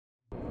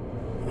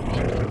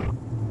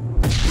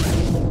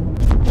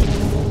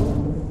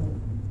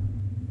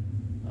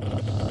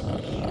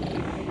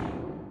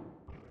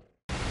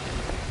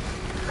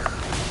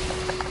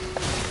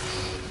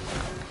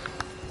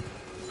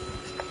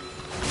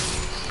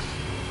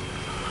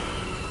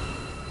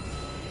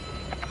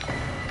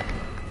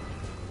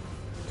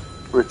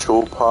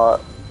Ritual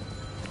pot.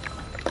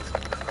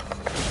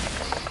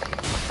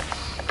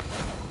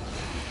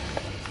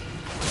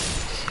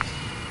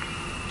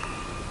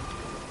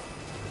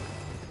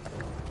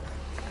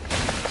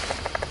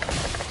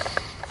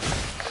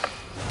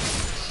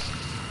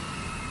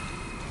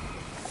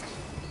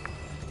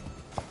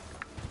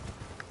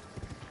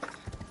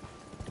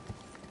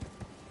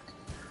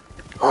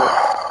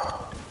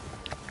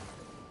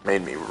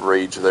 Made me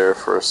rage there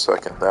for a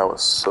second. That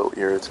was so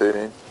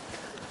irritating.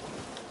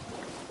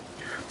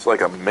 It's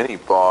like a mini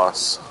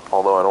boss,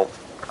 although I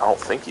don't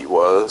think he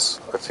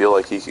was. I feel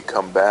like he could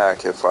come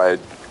back if I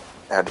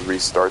had to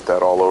restart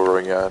that all over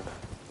again.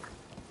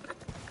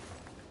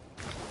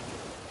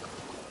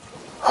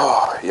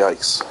 Oh,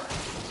 yikes.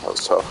 That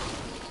was tough.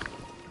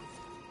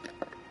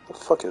 What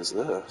the fuck is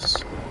this?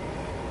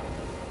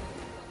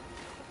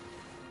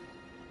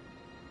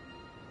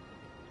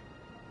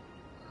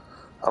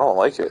 I don't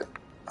like it.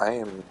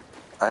 I'm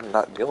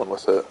not dealing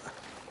with it.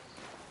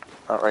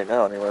 Not right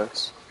now,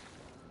 anyways.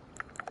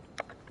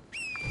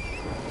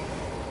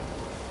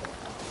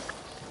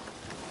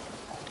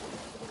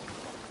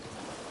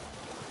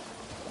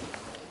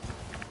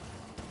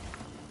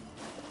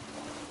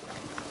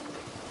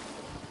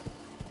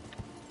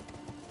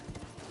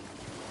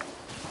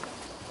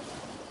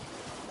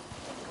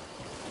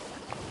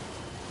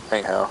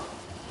 Anyhow,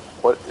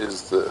 what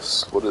is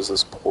this? What is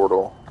this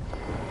portal?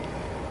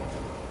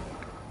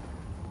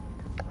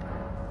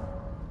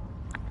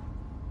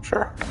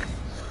 Sure.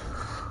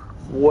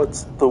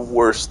 What's the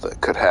worst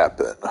that could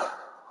happen?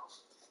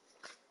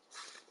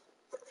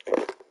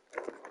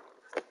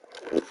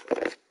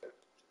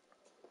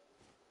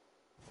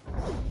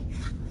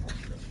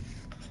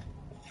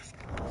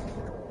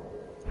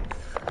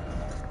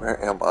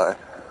 Where am I?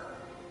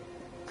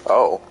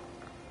 Oh.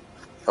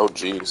 Oh,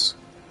 geez.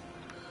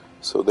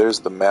 So there's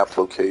the map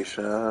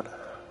location.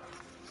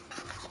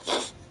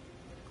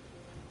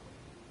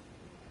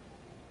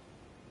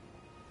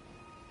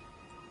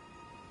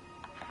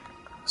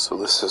 So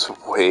this is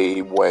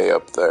way, way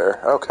up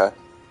there. Okay.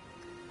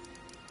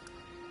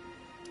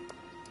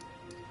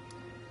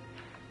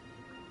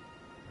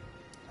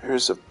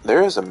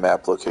 There is a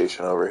map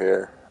location over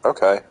here.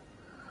 Okay.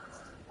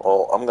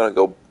 Well, I'm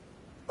gonna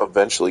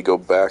eventually go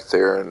back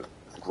there and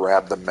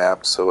grab the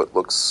map so it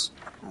looks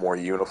more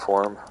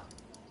uniform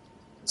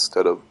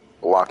instead of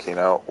blocking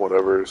out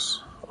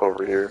whatever's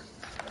over here.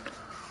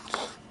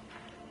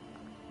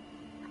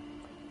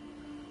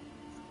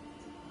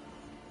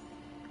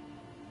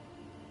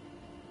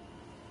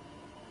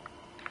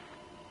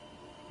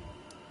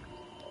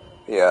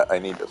 Yeah, I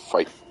need to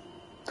fight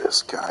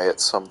this guy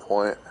at some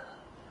point.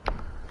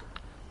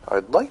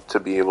 I'd like to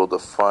be able to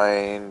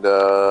find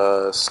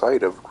a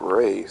site of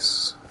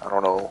grace. I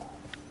don't know.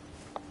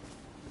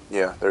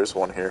 Yeah, there's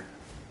one here.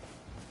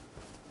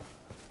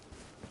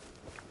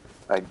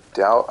 I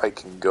doubt I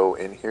can go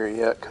in here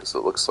yet because it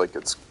looks like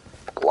it's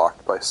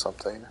blocked by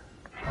something.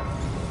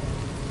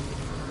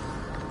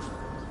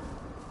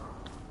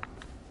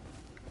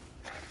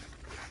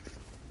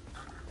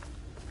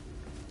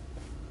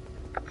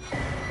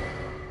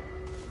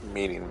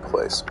 Meeting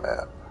place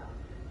map.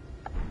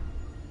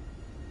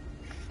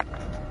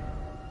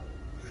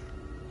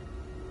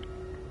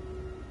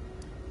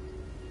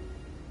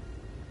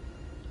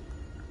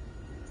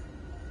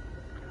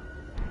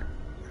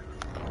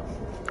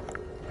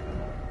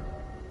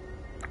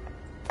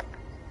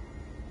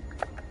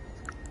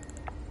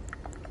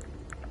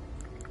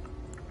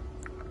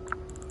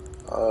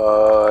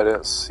 I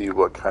didn't see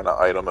what kind of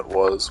item it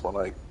was when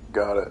I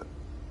got it.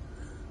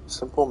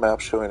 Simple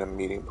map showing a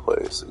meeting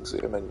place.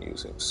 Examine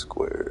using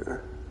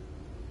square.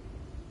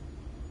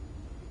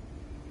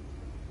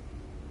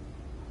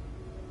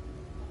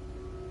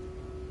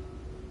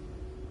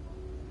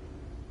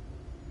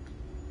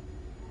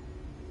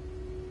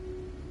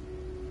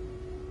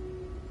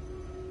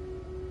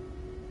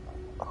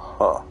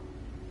 Huh.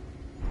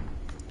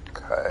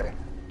 Okay.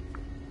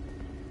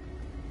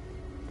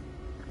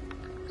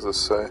 What does this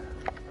say?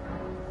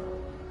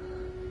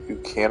 You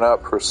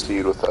cannot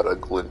proceed without a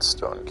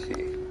glintstone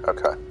key.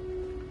 Okay.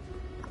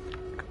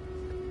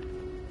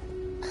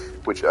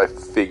 Which I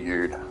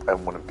figured I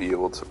wouldn't be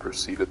able to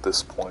proceed at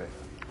this point.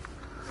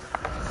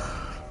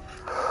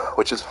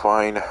 Which is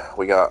fine.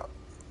 We got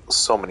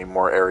so many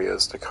more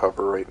areas to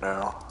cover right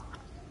now.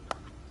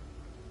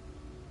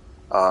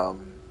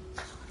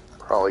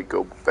 Probably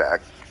go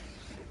back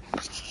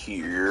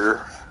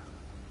here.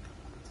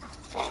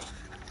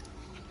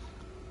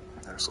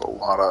 There's a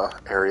lot of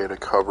area to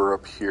cover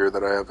up here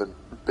that I haven't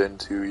been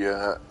to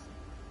yet.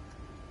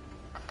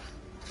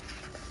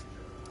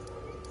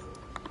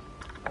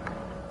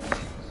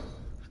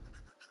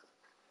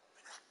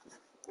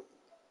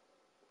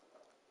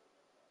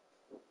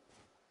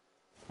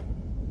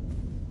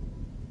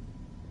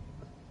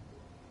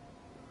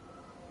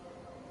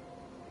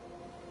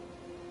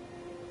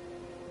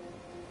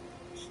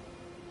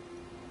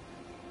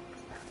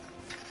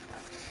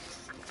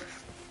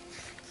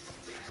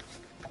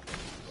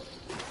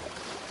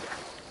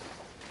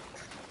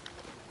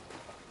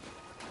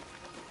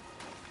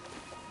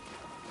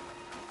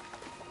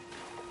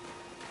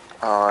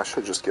 I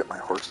should just get my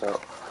horse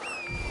out.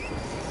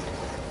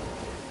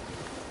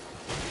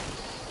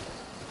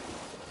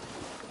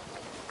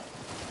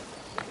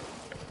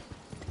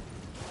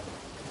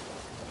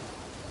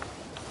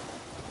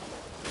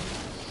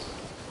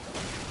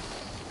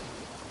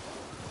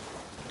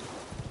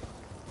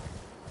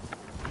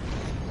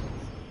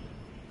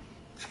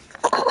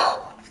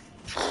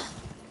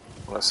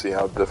 Want to see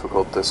how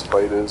difficult this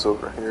fight is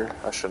over here?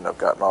 I shouldn't have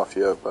gotten off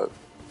yet, but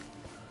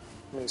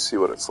let me see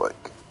what it's like.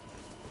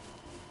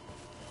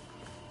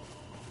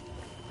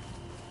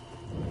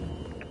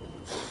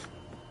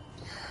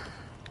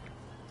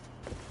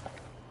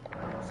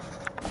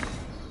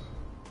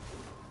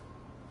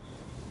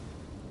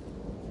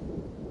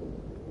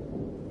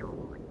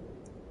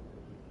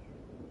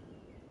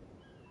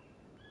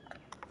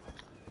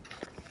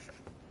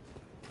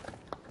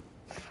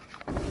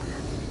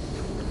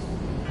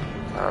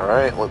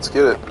 Alright, let's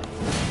get it.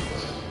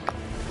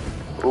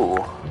 Ooh.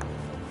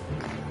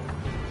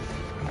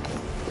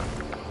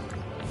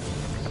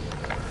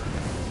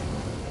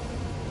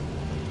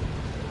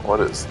 What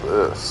is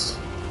this?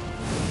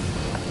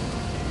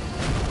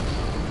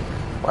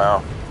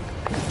 Wow.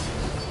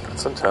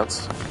 That's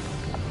intense.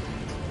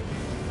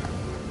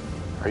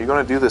 Are you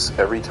going to do this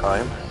every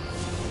time?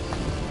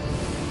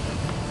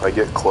 If I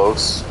get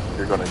close,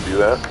 you're going to do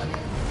that?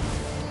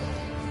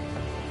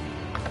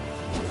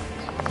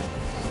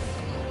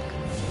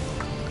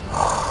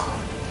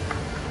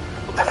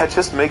 That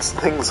just makes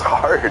things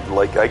hard.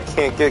 Like, I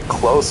can't get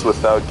close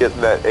without getting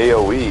that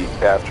AoE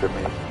after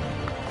me.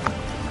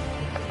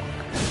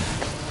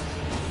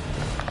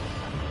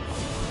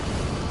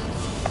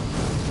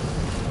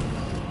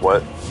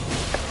 What?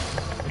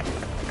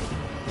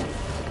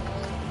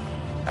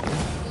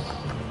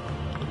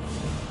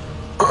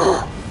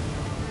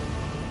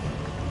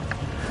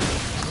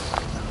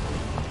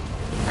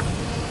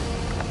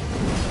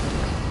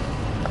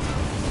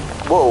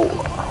 Whoa.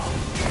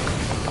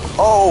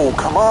 Oh,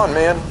 come on,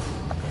 man.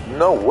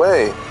 No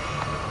way.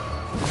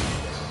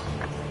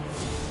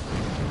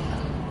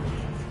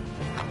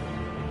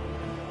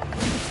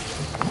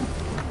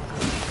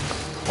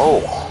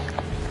 Oh.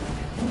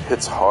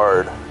 Hits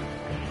hard.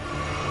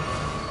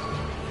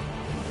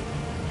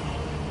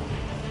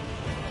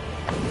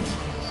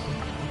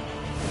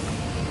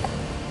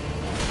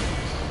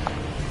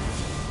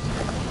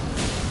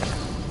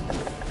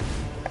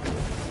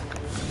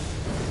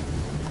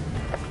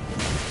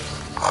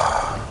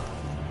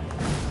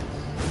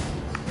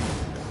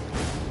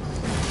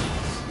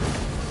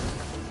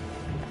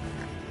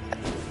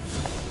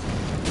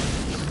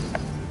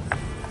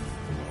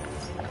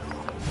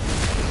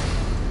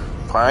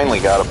 Finally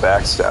got a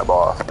backstab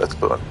off. That's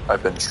what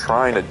I've been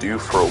trying to do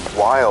for a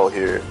while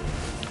here.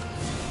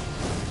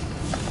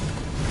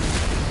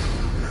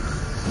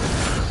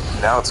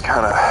 Now it's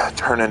kind of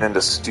turning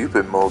into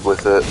stupid mode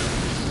with it.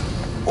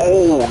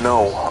 Oh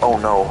no, oh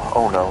no,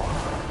 oh no.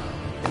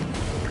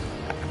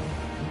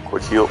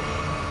 Quick heal.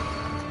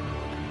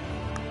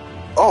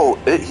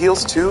 Oh, it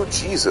heals too?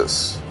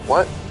 Jesus.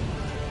 What?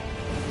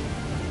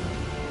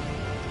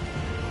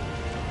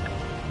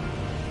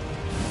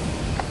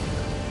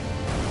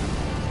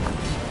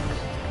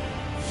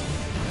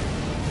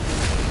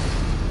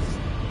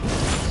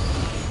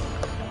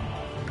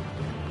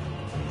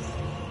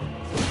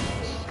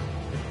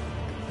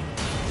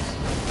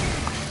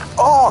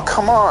 Oh,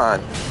 come on.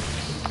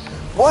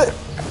 What?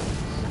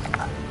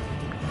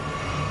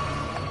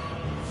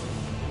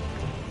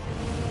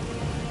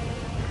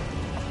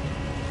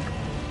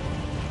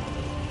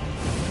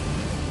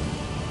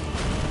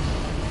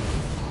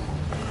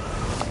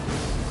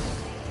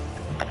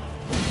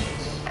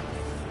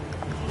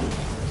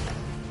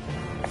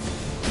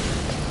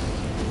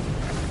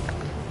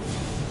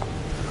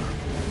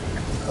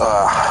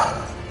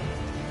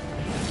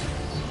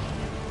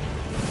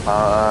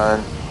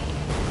 On.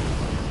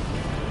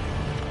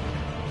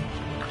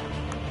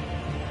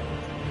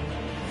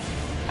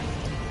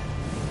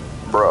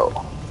 Bro,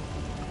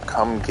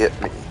 come get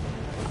me.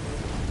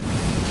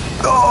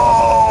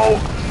 Oh,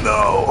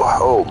 no.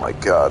 Oh, my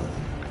God.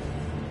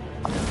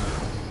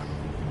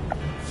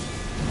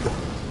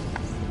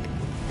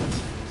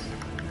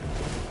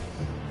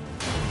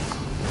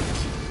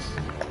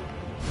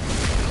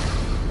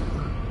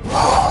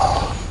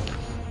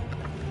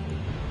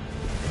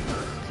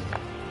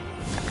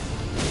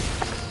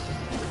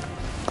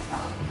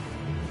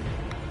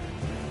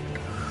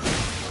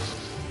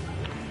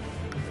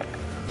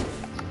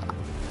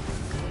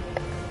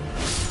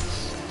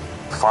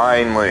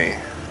 Finally.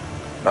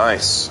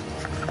 Nice.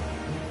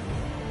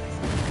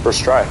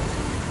 First try.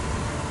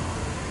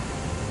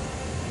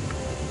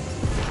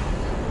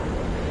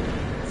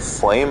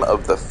 Flame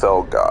of the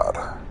Fell God.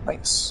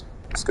 Nice.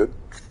 That's good.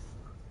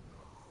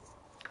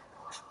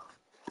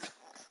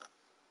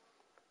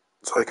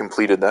 So I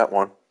completed that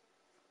one.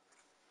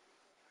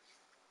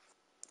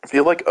 I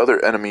feel like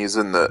other enemies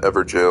in the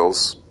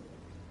Everjails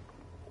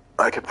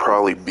I could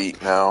probably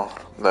beat now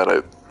that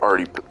I've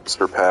already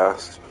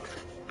surpassed.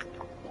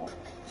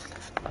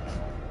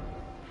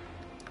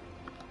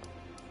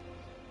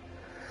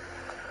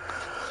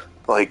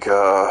 Like,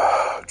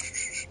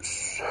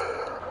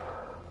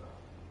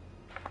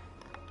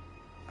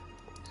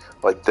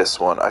 like this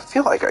one. I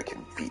feel like I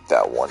can beat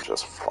that one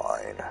just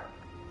fine.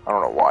 I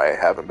don't know why I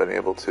haven't been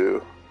able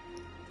to.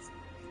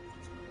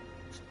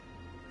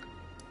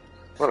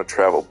 I'm going to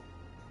travel.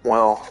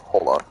 Well,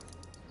 hold on.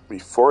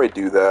 Before I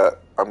do that,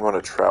 I'm going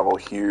to travel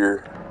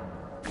here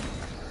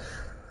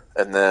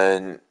and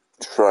then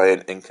try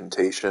an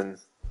incantation.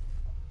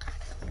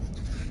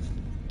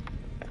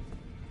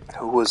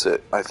 Who was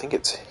it? I think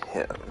it's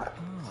him.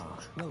 Ah,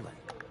 well then.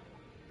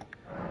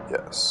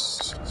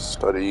 Yes.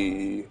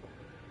 Study.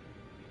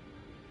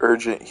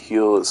 Urgent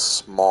heal is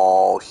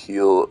small.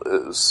 Heal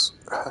is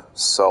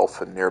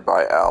self and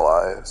nearby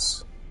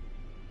allies.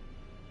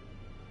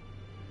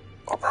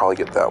 I'll probably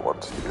get that one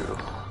too.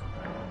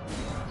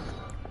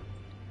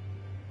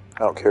 I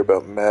don't care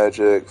about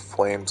magic.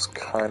 Flame's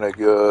kind of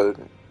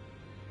good.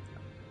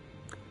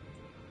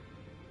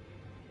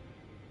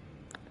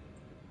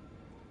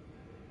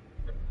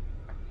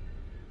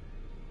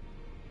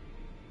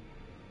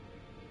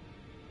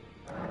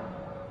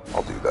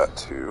 I'll do that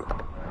too.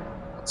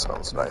 That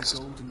sounds nice.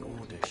 The golden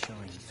order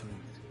shine through.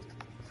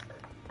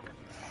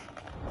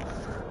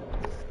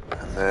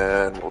 And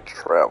then we'll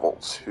travel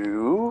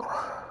to...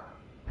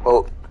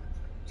 Well,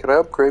 can I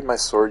upgrade my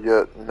sword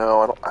yet?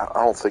 No, I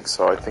don't think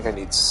so. I think I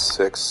need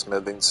 6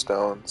 smithing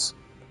stones.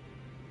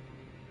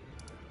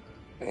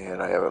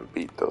 And I haven't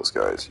beat those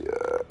guys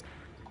yet.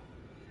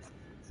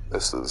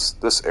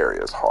 This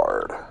area is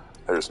hard.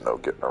 There's no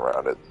getting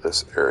around it.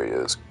 This area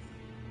is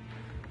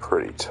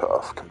pretty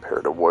tough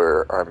compared to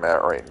where I'm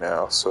at right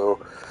now,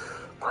 so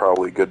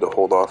probably good to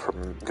hold off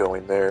from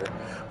going there.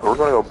 But we're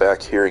going to go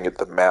back here and get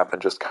the map and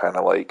just kind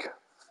of like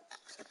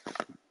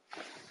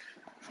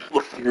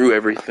look through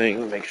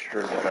everything, make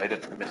sure that I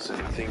didn't miss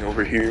anything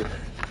over here.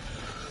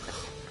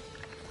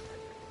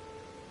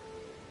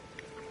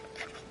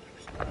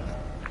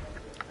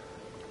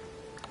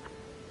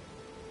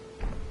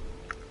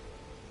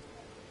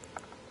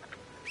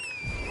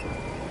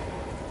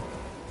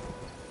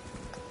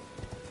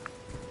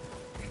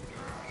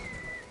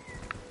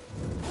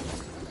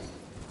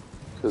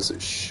 Because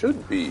it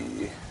should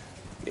be,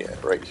 yeah,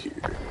 right here.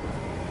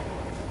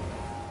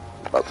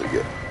 I'm about to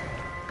get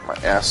my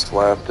ass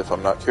slapped if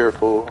I'm not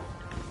careful.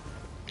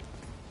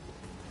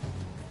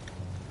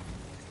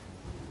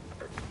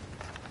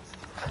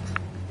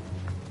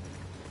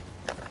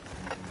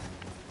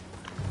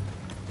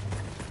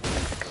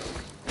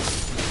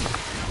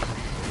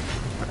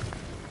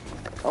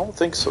 I don't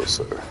think so,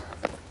 sir.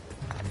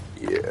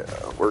 Yeah,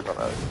 we're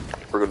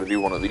gonna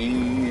do one of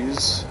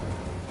these.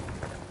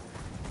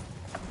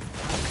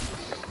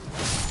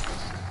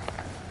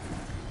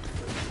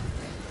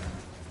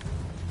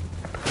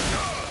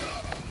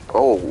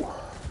 Oh,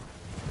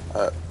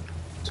 that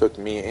took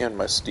me and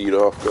my steed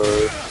off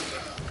guard.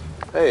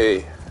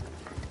 Hey,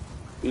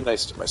 be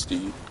nice to my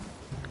steed.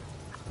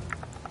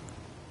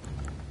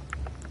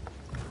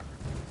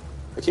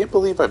 I can't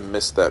believe I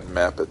missed that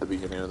map at the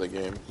beginning of the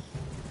game.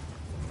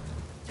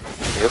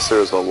 I guess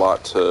there was a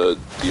lot to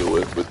deal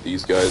with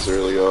these guys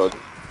early on.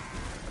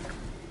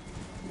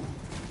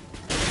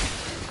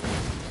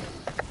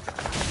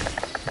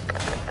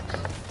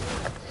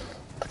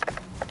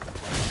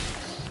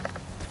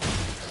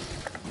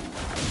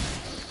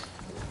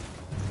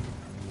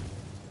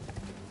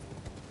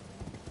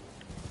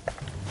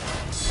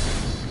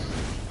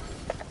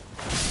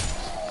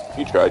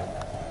 You tried.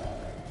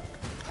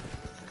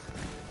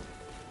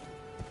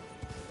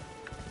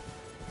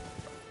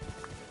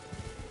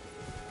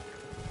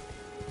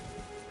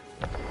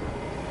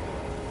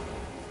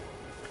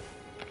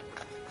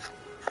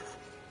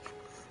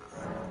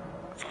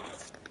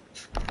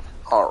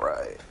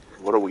 Alright,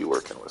 what are we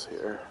working with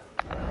here?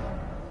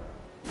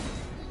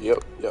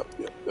 Yep.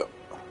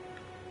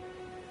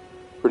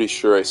 Pretty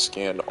sure I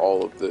scanned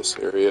all of this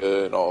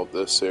area and all of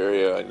this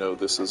area. I know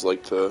this is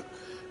like the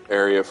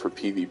area for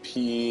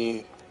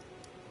PvP.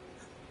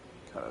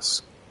 Kind of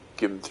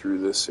skimmed through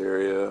this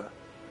area.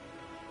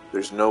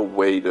 There's no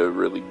way to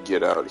really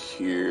get out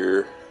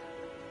here.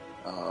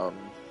 I've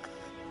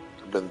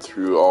been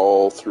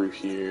all through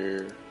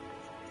here.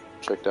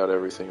 Checked out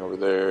everything over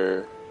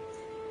there.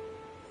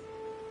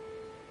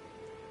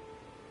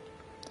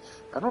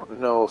 I don't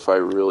know if I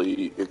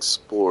really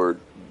explored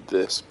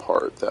this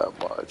part that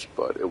much,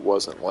 but it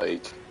wasn't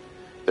like...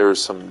 There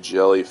was some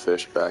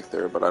jellyfish back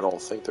there, but I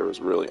don't think there was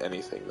really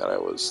anything that I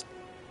was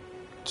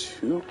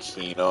too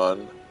keen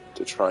on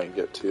to try and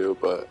get to,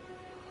 but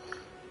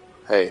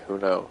hey, who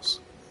knows?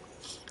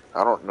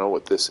 I don't know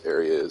what this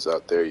area is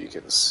out there. You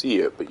can see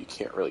it, but you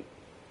can't really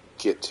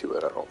get to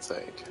it, I don't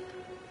think.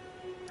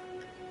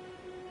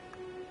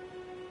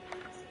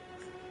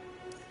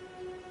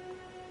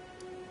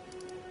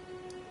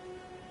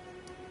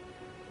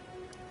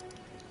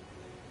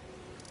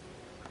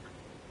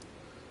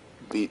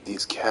 Beat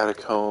these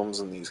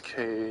catacombs and these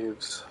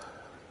caves.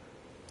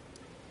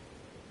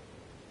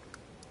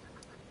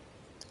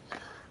 I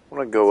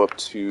want to go up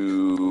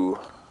to...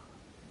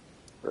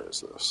 Where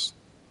is this?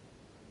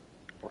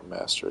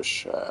 Master's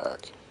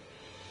Shack.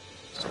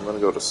 So I'm gonna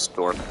go to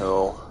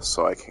Stormhill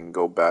so I can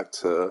go back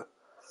to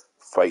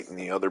fighting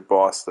the other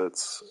boss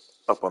that's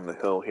up on the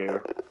hill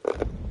here.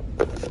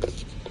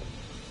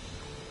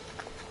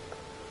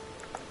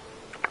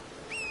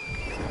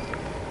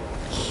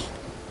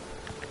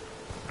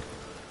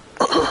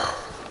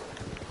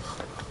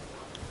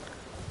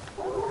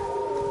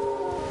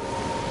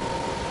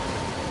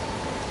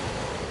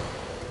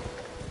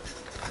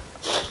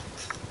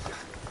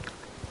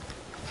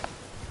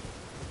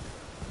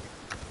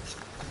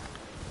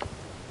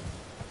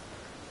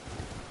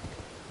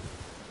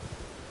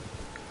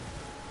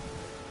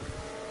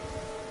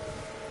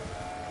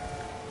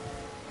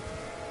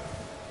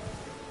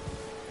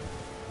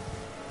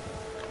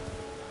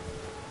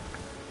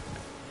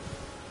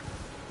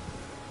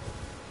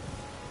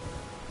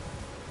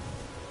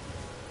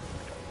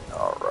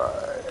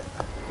 Alright.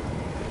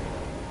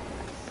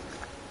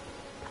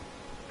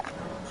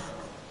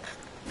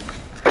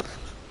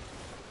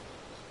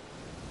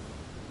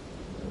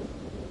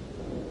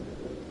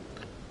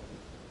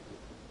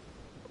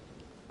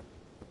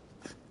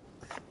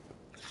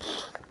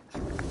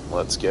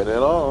 Let's get it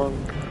on.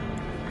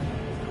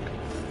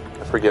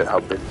 I forget how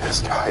big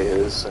this guy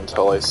is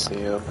until I see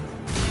him.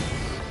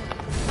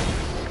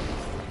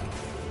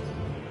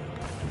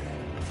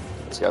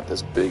 He's got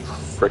this big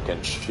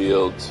frickin'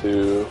 shield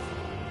too.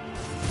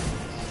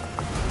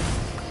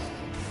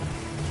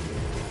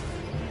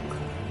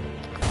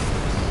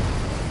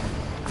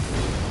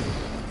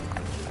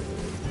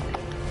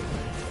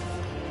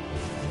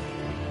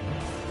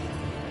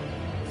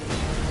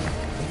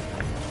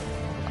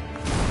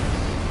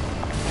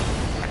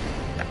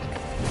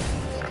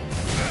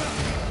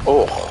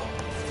 Oh.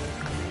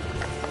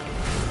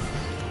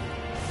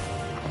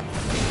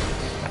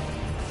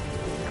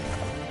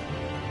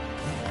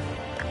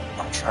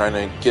 I'm trying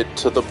to get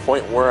to the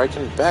point where I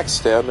can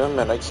backstab him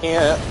and I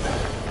can't.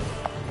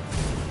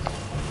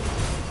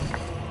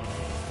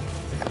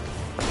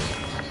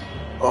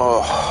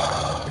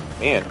 Oh,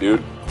 man,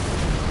 dude.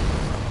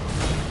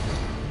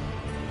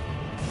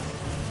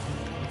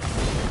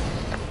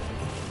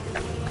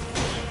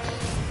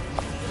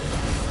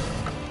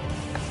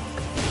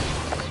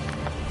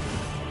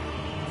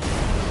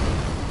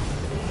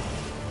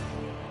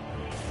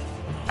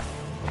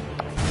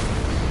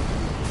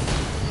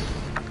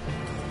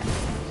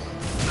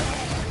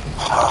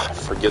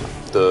 Forget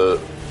the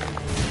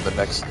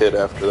next hit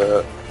after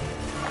that.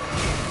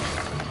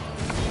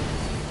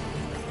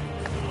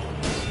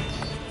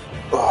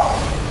 Oh.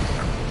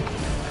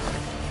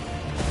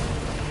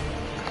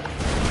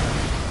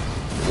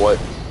 What?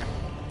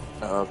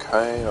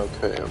 Okay.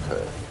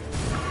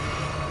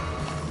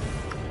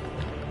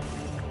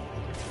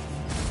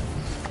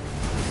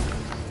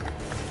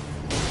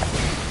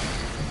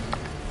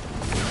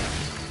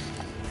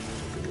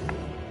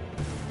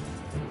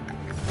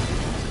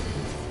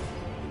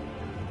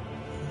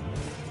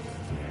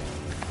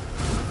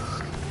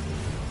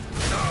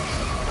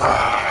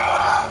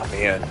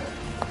 Man.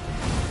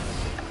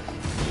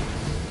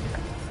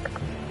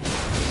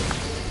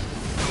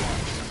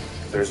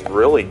 There's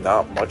really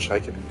not much I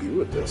can do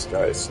with this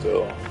guy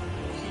still.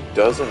 He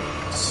doesn't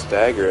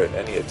stagger at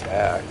any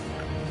attack.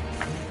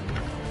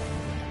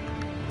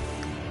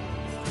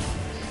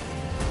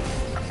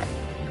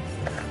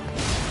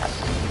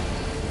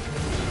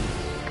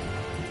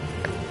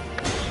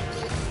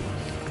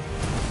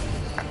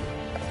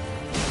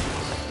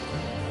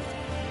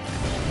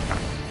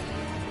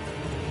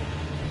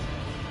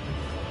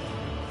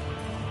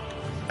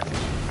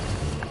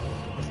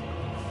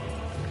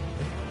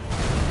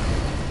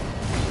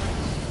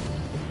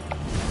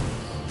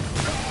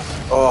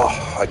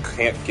 Oh, I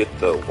can't get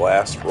the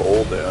last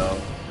roll down.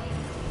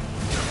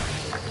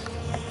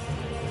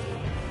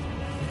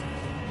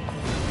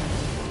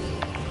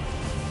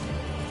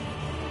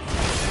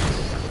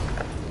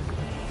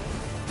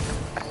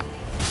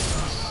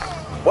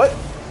 What?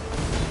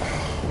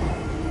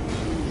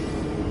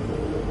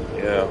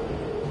 Yeah.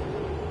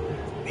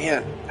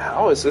 Man,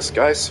 how is this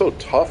guy so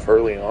tough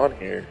early on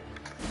here?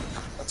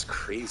 That's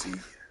crazy.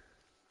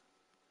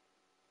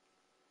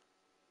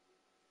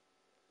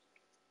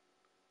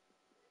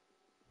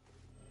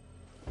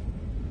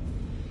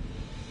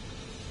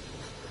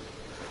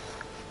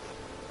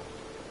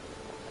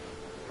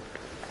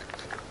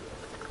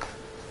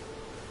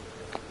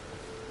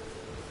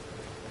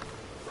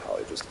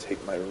 Probably just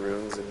take my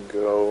runes and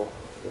go,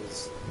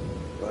 'cause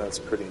that's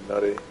pretty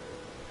nutty.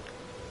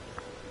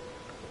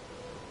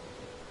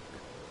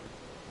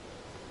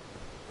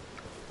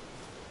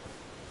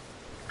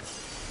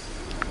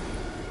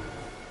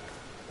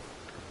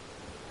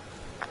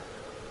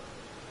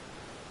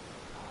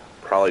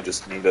 Probably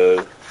just need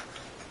a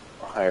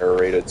higher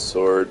rated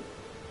sword.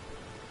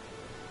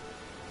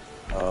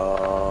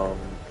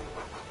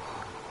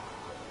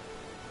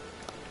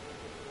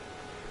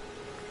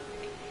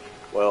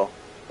 Well,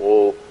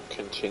 we'll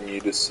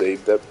continue to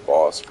save that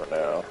boss for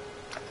now.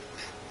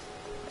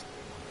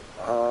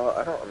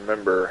 I don't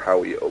remember how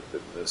we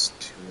opened this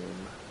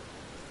tomb.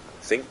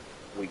 I think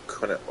we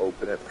couldn't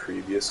open it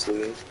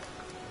previously.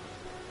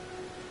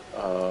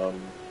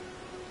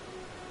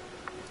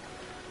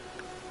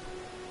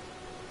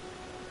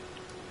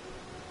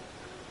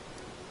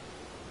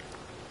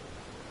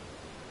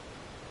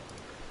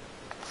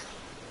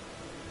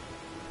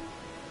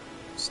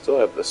 Still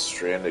have the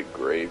stranded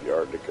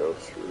graveyard to go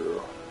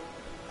through.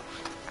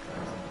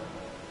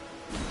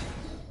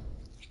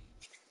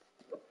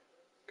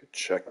 Could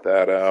check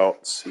that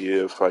out, see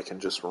if I can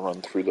just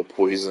run through the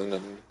poison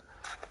and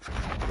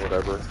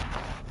whatever.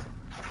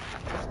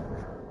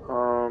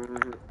 I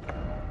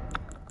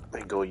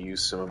think I'll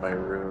use some of my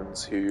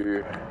runes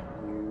here.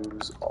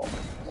 Use all.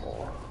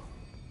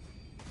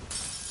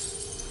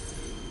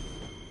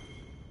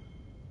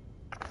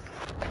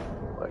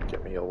 Might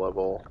get me a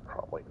level,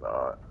 probably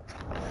not.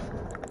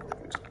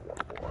 Use one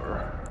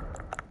more.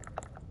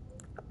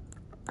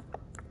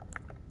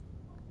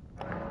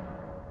 I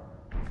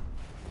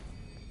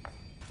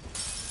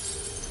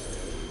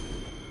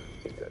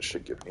think that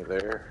should get me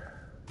there.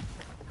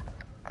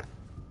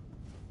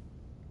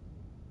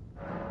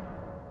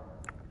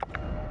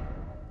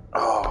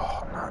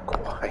 Oh, not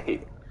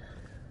quite.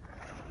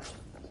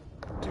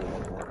 Do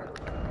one more.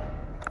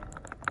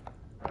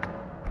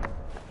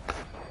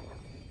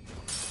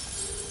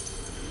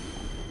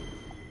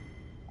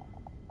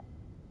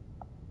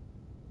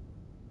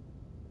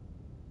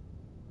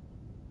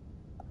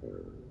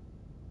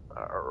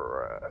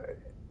 Alright.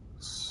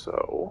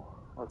 So,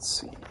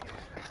 let's see.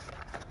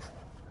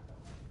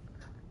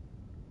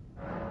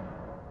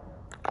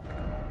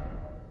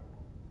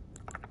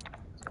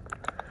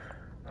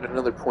 And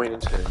another point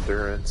into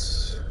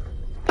endurance.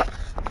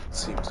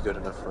 Seems good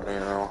enough for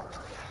now.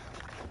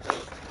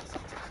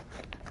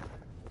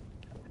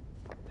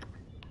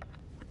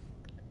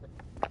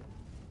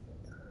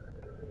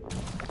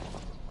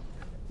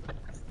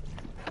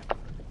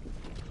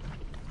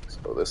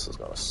 So this is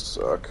gonna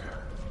suck.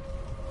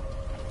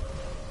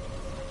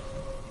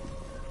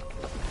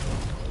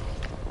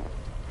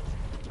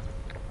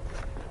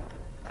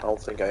 I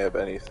don't think I have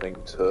anything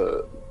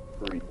to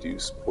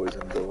reduce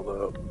poison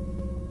buildup.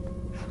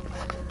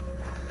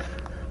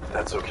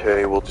 That's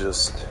okay, we'll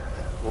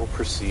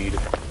proceed.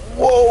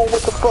 Whoa,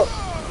 what the fuck?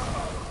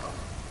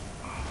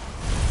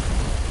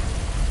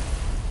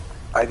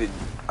 I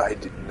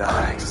did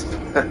not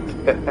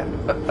expect that.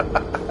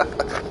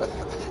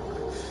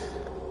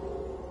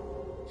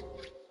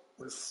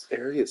 This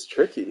area is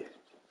tricky.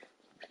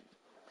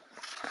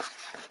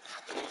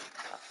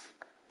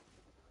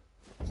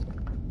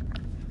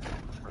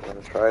 We're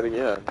gonna try it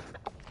again.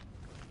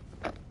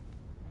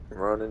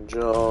 Run and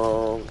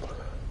jump.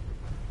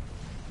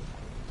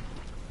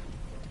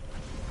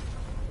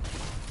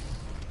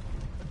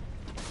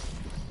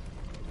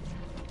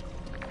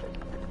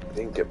 I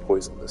didn't get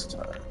poisoned this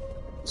time,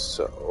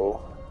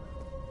 so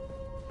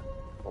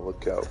I'll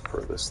look out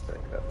for this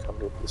thing that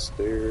comes up the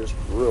stairs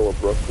real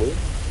abruptly.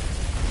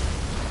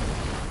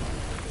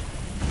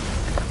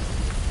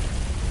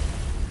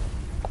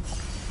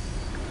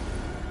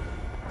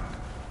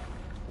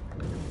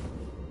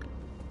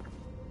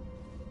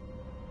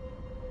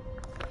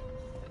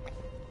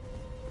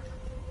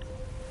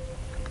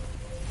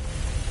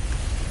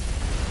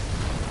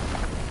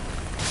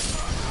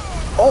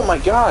 Oh my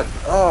god!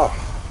 Oh,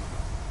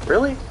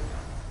 really?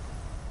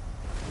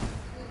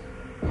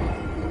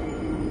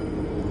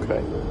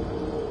 Okay.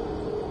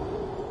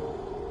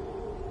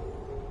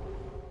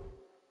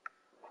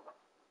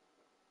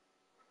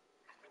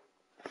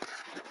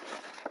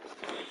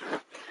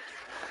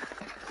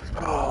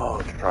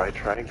 Oh,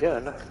 try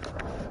again.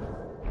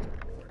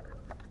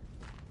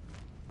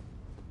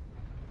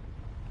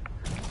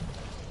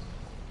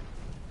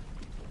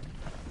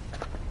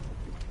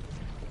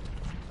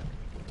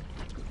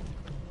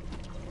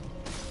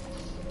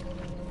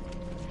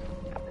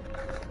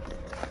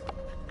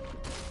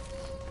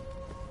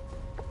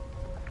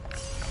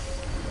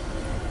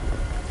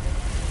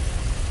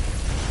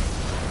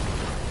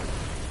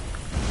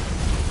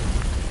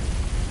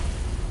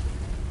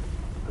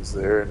 Is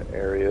there an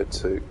area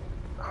to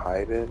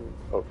hide in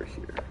over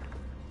here?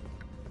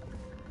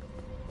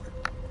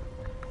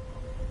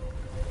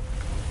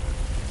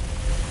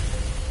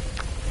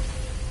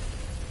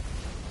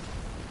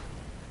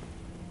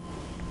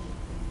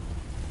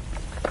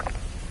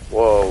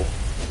 Whoa.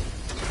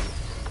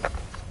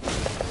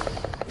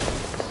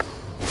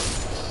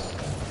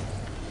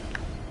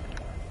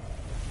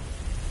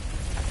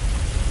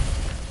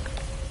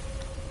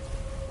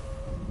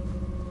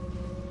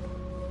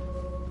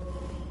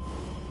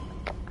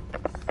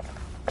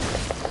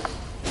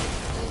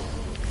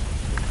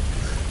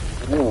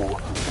 Ooh,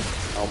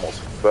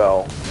 almost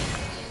fell.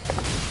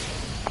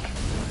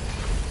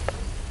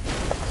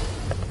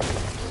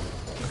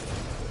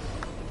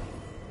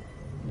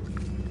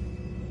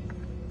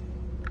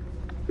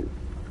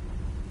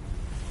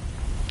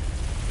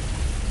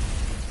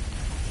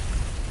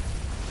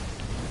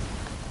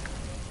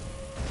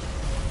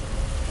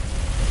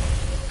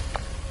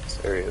 This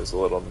area is a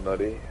little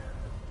nutty.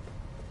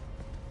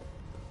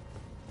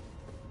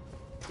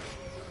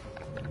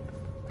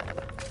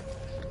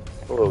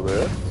 Hello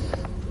there.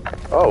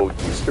 Oh,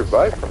 you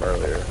survived from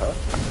earlier, huh?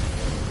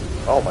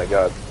 Oh my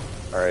god.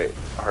 Alright,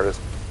 hardest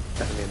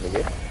enemy in the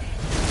game.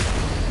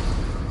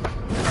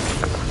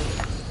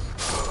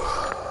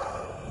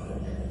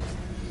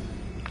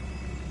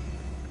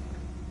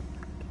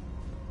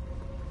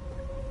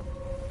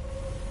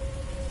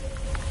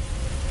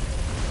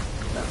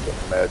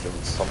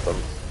 imagine something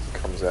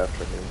comes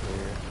after me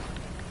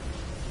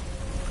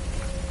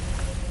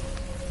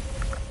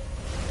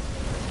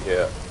here.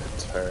 Yeah, it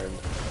turned.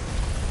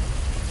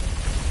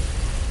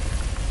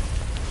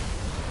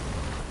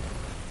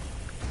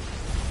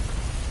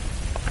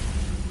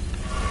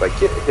 If I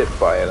get hit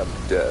by it,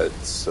 I'm dead,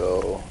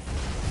 so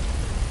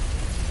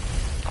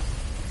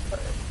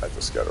I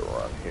just gotta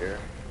run here.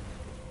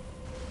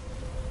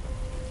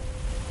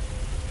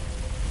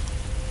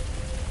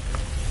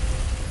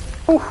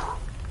 Whew.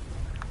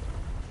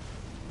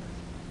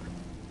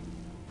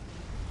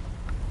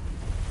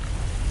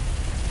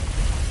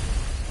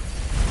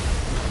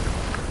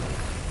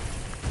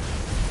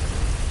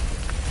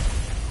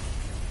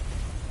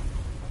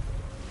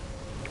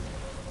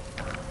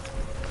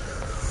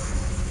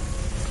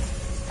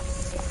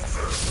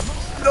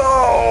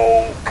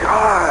 No!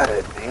 God,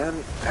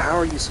 man. How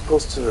are you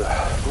supposed to...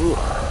 Ooh.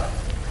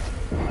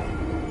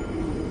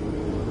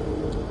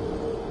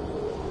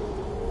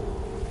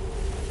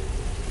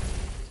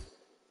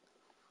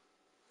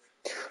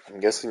 I'm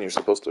guessing you're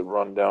supposed to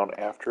run down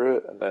after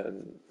it and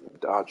then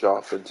dodge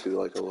off into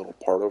like a little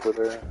part over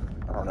there.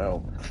 I don't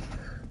know.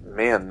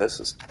 Man, this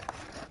is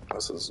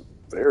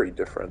very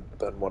different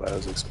than what I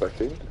was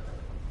expecting.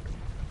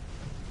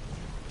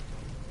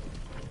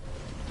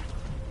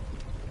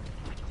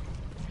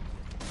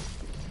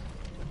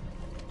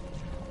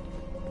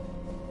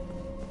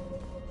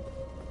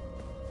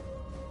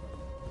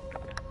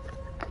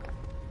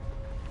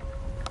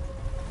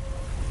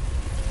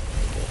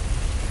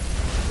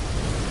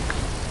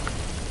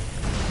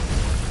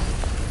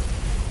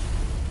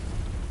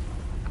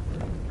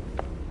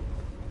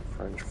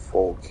 French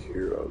folk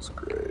hero's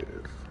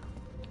grave.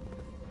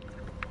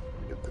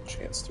 I get the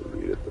chance to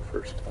read it the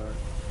first time.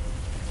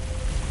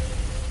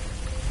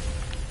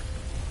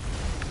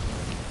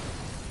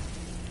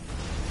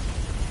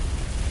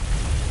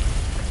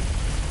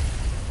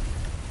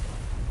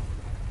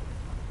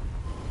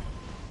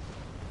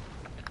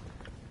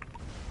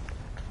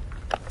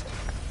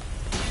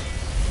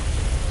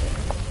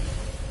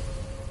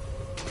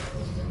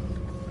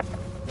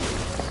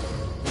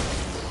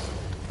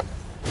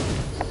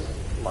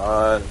 Come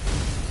on.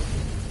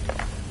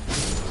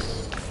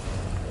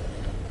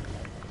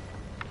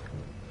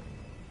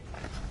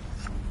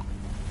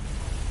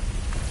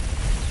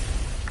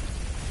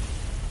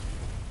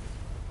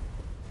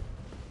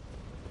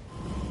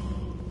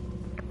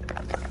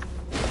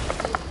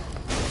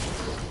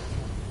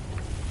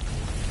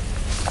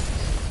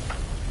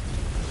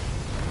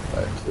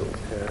 I killed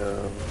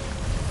him.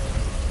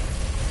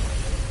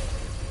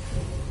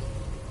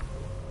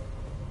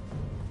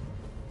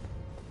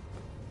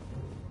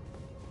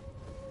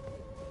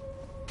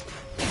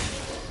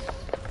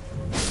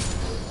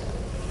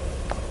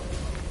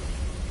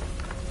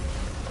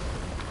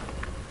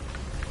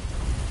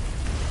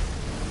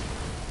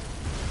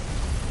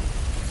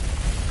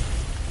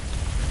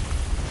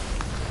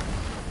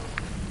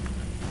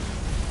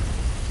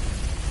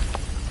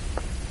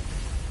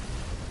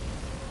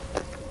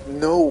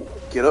 No!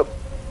 Get up!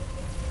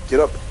 Get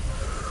up!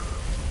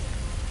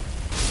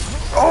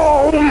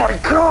 Oh my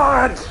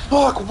god!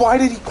 Fuck, why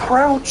did he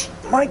crouch?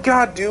 My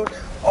god, dude!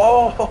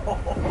 Oh!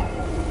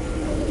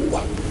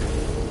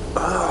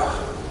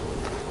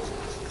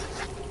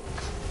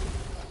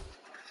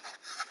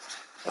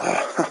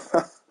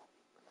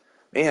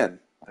 Man,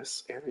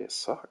 this area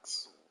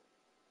sucks.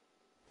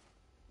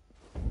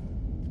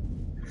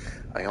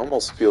 I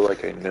almost feel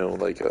like I know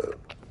like a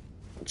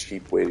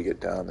cheap way to get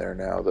down there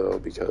now though,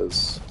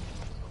 because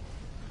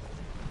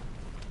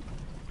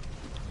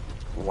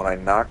when I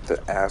knock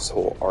the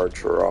asshole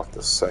archer off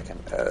the second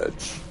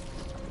edge,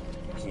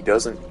 he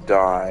doesn't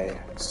die,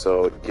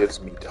 so it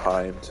gives me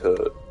time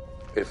to,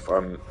 if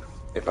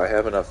I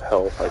have enough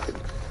health, I can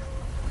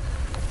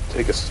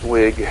take a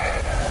swig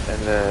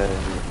and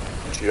then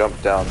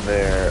jump down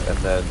there and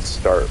then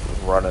start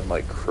running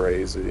like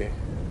crazy.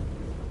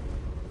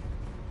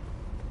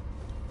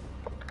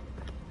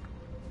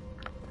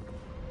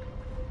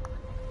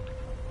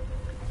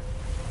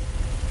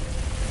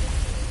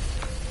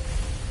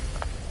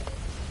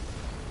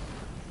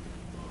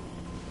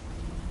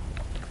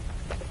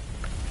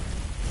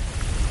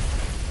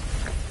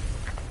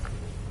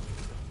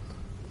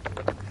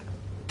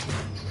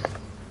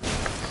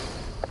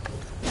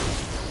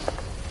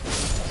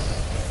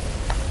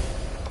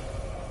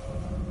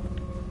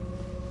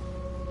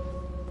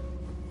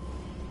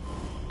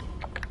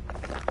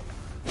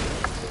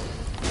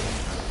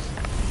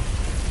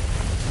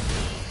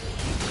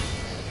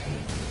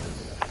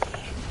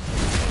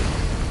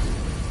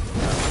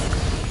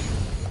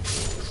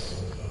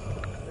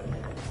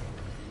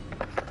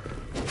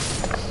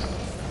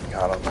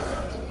 Got him.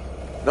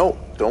 No,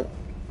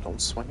 don't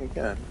swing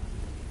again.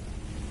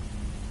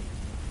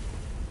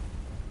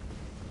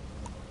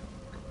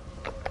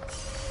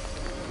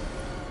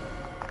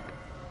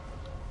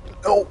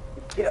 No,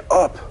 get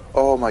up.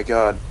 Oh my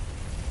god.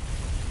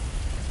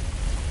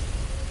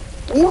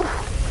 Ooh.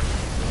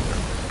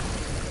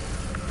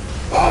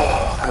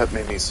 Oh, that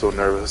made me so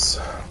nervous.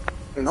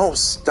 No,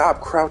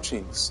 stop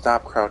crouching.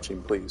 Stop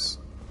crouching, please.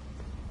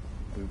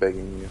 I'm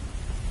begging you.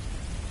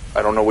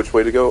 I don't know which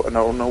way to go. I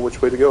don't know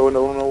which way to go. I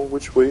don't know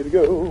which way to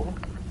go.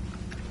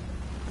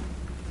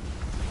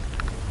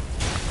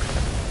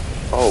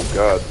 Oh,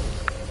 God.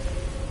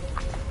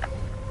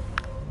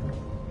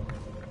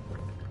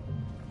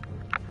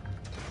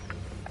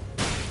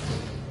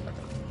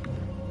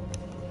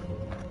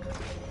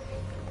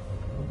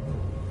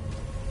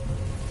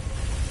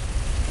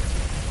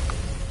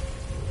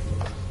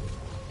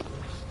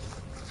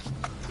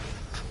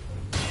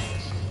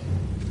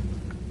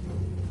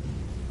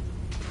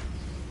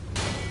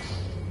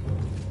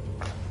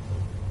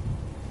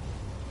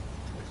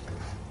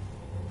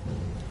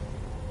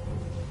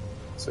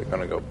 Is it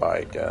gonna go by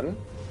again?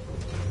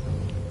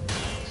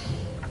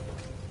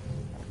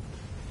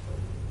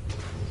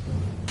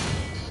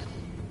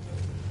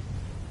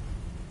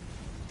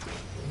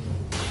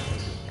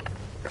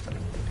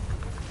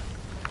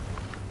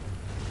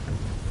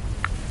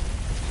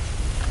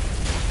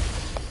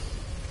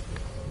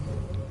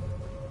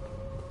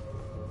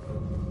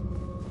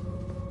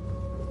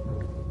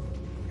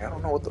 I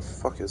don't know what the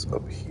fuck is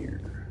up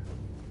here.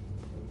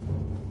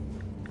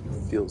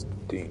 It feels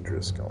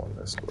dangerous going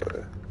this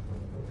way.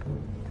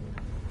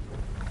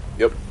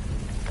 Yep.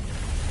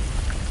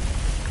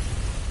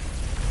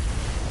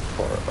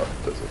 How far up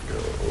does it go?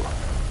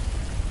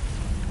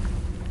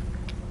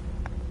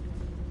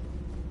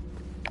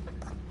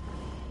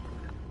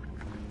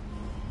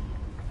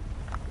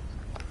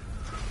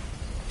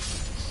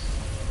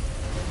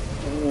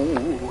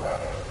 Ooh.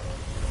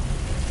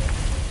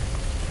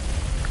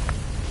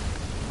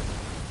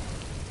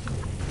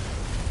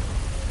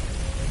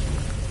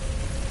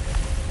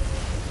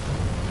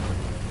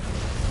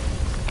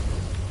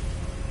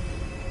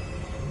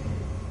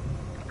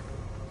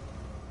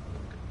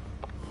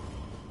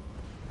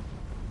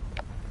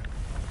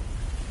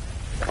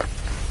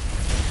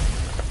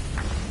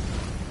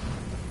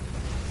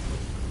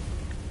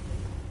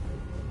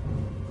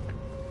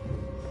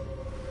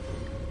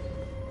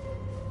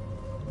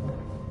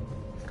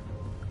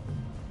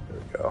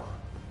 Go.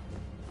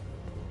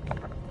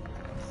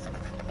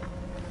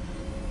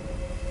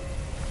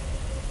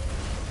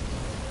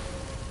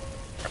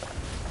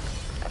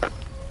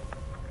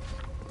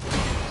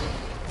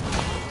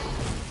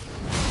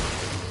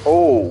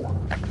 Oh!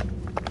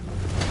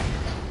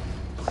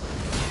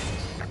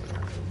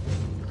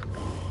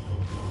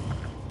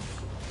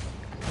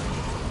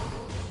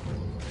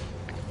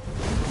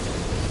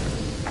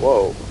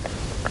 Whoa.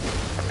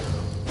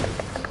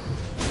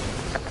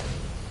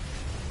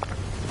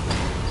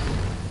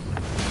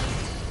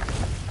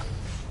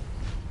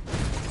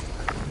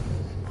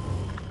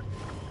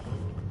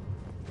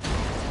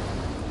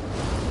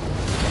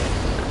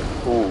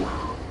 Ooh,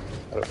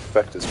 that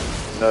effect is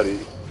nutty.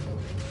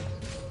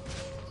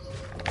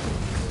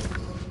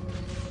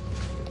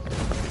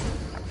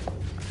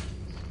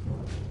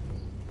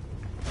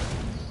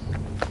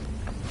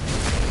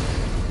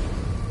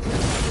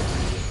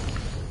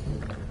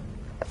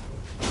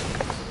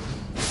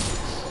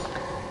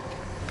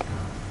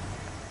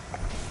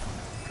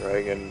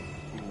 Dragon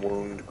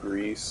wound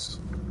grease.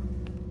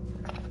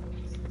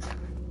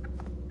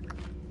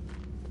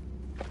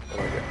 What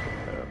do I get from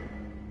him?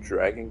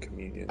 Dragon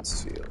communion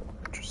seal.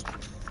 Interesting.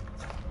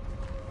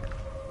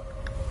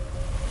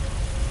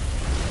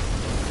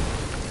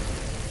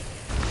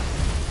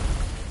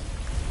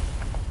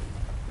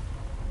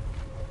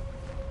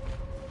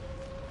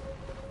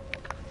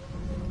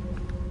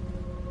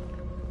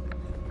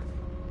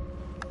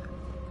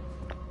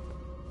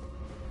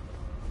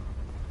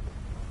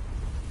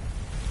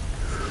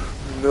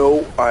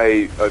 No,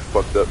 I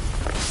fucked up.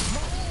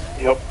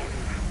 Yep.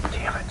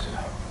 Damn it.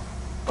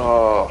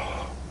 Oh.